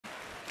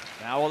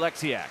Now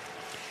Oleksiak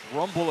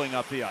rumbling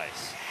up the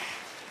ice.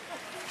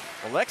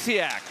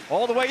 Oleksiak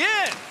all the way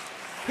in.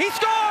 He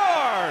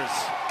scores!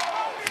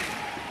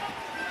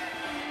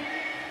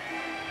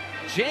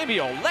 Jamie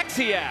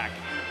Oleksiak.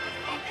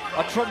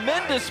 A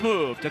tremendous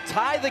move to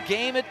tie the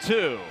game at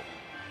 2.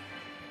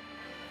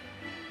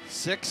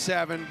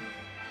 6'7",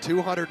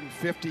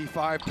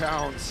 255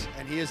 pounds,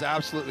 and he is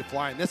absolutely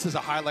flying. This is a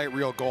highlight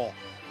reel goal.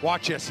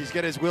 Watch this. He's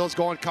got his wheels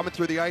going, coming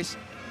through the ice.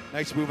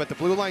 Nice move at the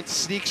blue line,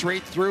 sneaks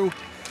right through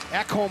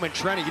Ekholm and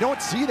Trenny. You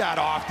don't see that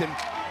often,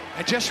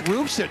 and just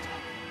roofs it.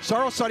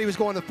 Saros thought he was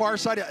going to the far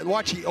side.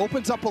 Watch, he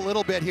opens up a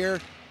little bit here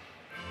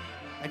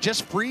and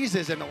just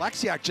freezes, and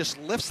Oleksiak just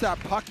lifts that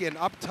puck in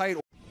up tight.